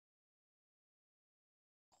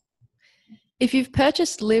If you've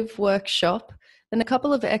purchased Live Work Shop, then a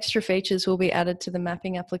couple of extra features will be added to the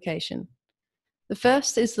mapping application. The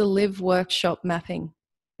first is the Live Work Shop mapping.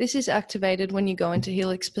 This is activated when you go into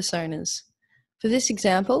Helix personas. For this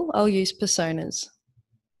example, I'll use personas.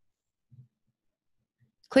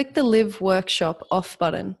 Click the Live Workshop Off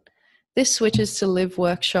button. This switches to Live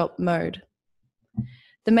Workshop mode.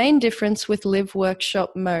 The main difference with Live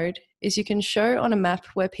Workshop mode is you can show on a map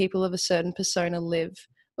where people of a certain persona live,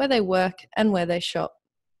 where they work, and where they shop.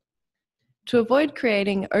 To avoid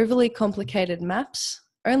creating overly complicated maps,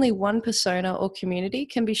 only one persona or community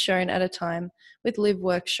can be shown at a time with Live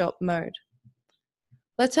Workshop mode.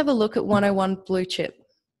 Let's have a look at 101 Blue Chip.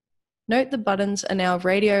 Note the buttons are now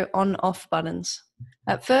radio on-off buttons.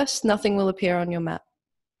 At first, nothing will appear on your map.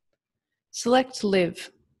 Select Live.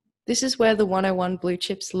 This is where the 101 Blue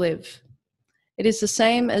Chips live. It is the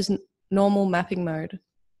same as normal mapping mode.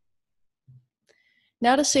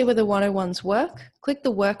 Now to see where the 101s work, click the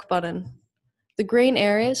Work button. The green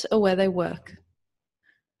areas are where they work.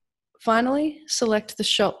 Finally, select the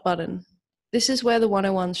Shop button. This is where the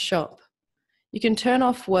 101s shop. You can turn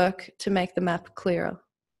off Work to make the map clearer.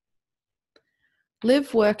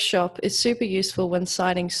 Live Workshop is super useful when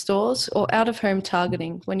citing stores or out-of-home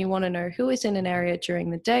targeting when you want to know who is in an area during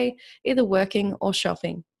the day, either working or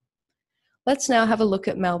shopping. Let's now have a look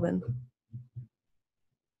at Melbourne.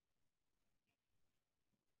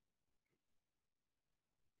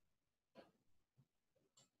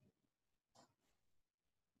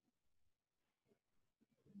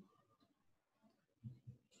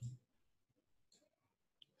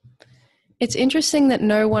 It's interesting that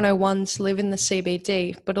no 101s live in the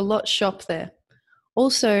CBD, but a lot shop there.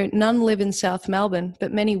 Also, none live in South Melbourne,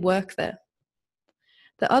 but many work there.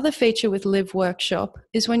 The other feature with Live Workshop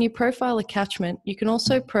is when you profile a catchment, you can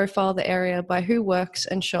also profile the area by who works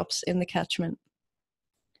and shops in the catchment.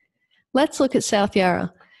 Let's look at South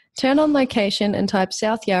Yarra. Turn on location and type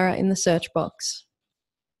South Yarra in the search box.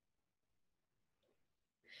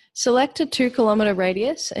 Select a 2-kilometre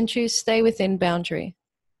radius and choose Stay Within Boundary.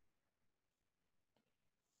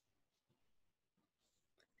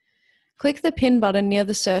 Click the pin button near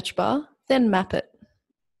the search bar, then map it.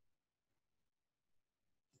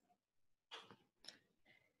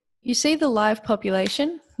 You see the live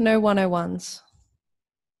population, no 101s.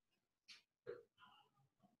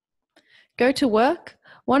 Go to Work.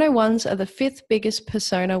 101s are the 5th biggest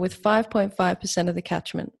persona with 5.5% of the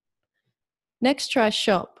catchment. Next, try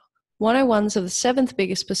Shop. 101s are the 7th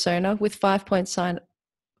biggest persona with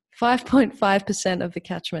 5.5% of the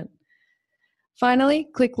catchment. Finally,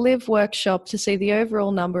 click Live Workshop to see the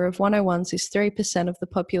overall number of 101s is 3% of the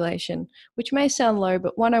population, which may sound low,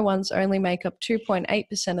 but 101s only make up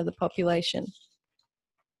 2.8% of the population.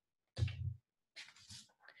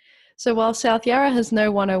 So while South Yarra has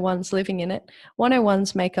no 101s living in it,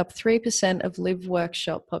 101s make up 3% of Live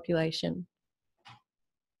Workshop population.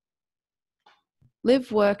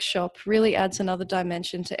 Live Workshop really adds another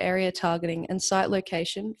dimension to area targeting and site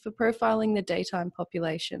location for profiling the daytime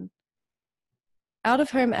population.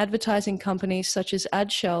 Out-of-home advertising companies such as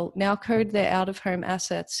Adshel now code their out-of-home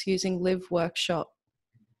assets using Live Workshop.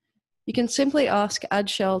 You can simply ask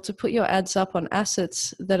Adshel to put your ads up on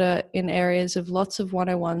assets that are in areas of lots of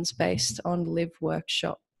 101s based on Live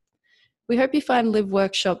Workshop. We hope you find Live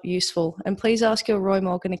Workshop useful, and please ask your Roy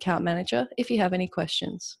Morgan account manager if you have any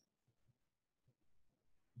questions.